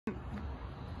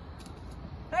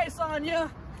Hey,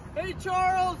 Sonia. Hey,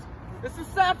 Charles. This is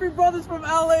Safri brothers from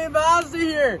LA Mazda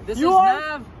here. This is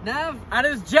Nav. And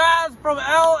it's Jazz from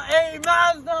LA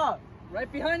Mazda. Right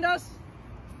behind us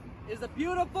is the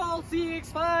beautiful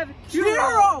CX-5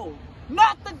 Kiro!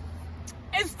 Not the...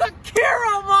 It's the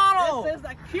Kiro model! This is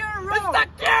the Kiro! It's the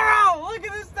Kiro! Look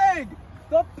at this thing!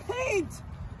 The paint!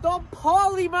 The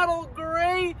polymetal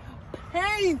gray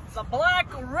paint! The black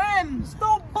rims!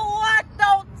 The blacked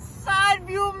out side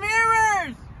view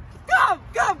mirrors!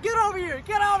 Come, get over here!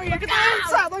 Get over here! Look at the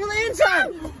inside! Look at the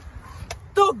inside!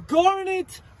 The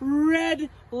garnet red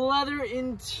leather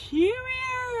interior!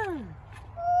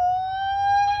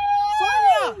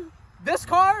 Sonia! This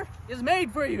car is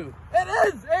made for you. It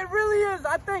is! It really is!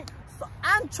 I think...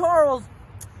 And Charles,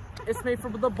 it's made for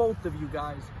the both of you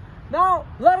guys. Now,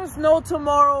 let us know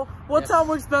tomorrow what time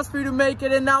works best for you to make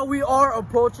it. And now we are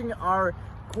approaching our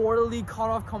quarterly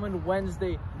cutoff coming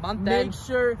Wednesday. Make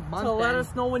sure to let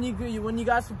us know when you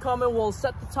guys can come in. We'll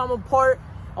set the time apart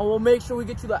and we'll make sure we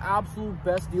get you the absolute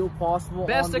best deal possible.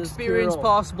 Best experience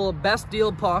possible, best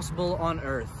deal possible on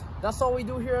earth. That's all we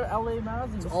do here at LA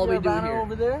Mazda. That's all we do here.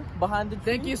 Over there behind the tree.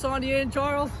 Thank you, Sonia and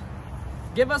Charles.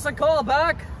 Give us a call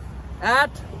back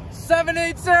at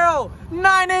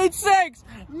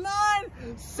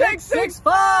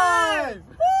 780-986-9665.